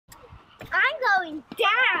I'm going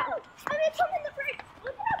down. I'm gonna come in the break.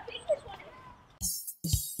 Look at how big this one is.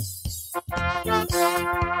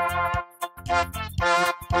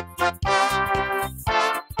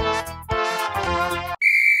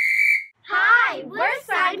 Hi, we're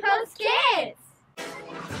Signpost Kids.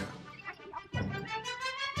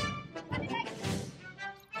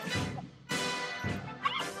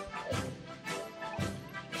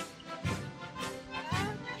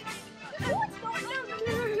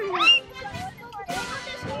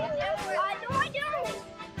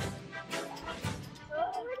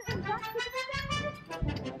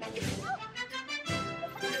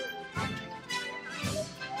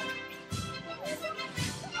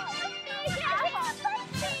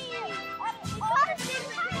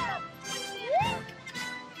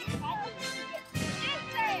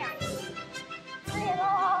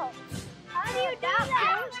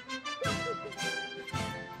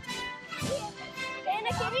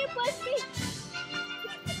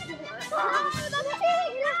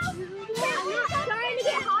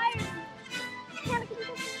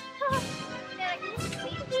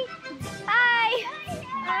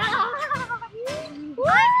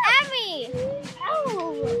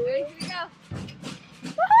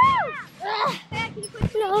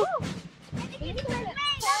 Hello!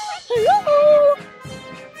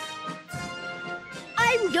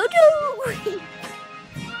 I'm Jojo!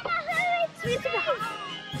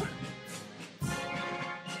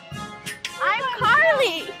 I'm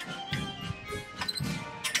Carlei!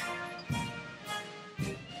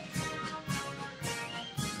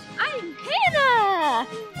 I'm Hannah!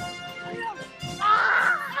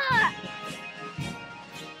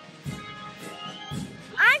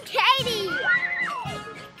 I'm Katie!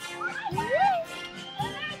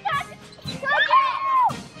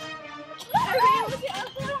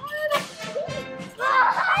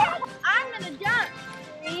 I'm gonna jump.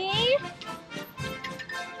 3,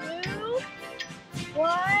 2, 1,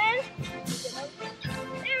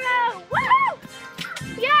 0. Woo!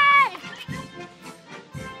 Yay!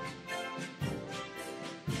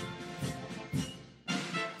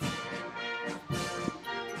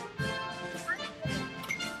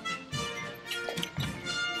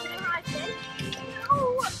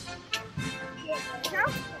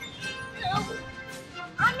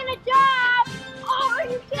 I'm gonna jump! Oh,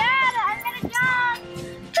 you can! I'm gonna jump!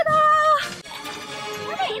 Ta-da!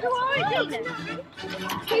 Okay, you are doing this.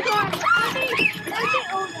 Keep going.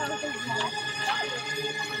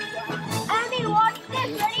 Abby, watch this.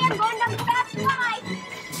 Ready? I'm going down the fast slide.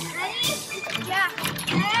 Ready? Yeah.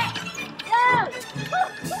 Ready? Go!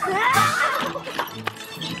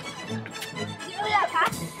 Do that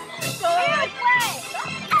fast.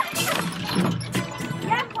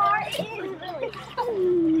 That part is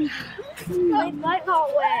really my part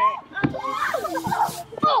wet.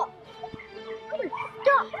 Oh!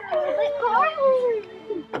 Stop!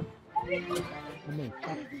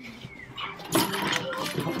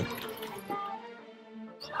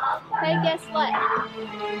 Hey, guess what?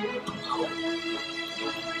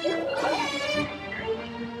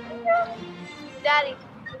 Daddy,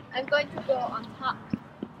 I'm going to go on top.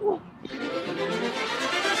 I'm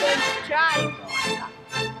going to try to go on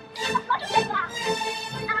top.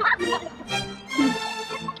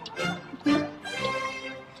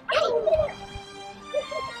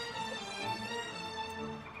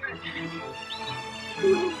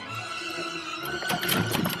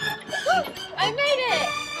 I made it!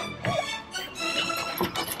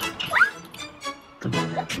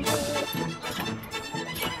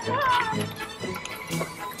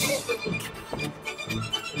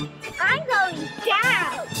 I'm going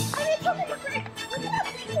down! I'm going to come in the break. Look at how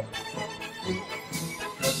big this is.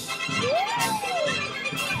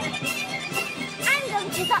 I'm going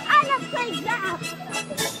to the other playground.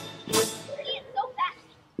 It's so fast.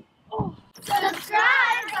 Oh.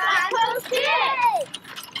 Subscribe to Signpost Kids!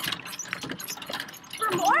 For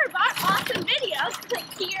more of our awesome videos, click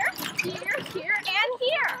here, here, here,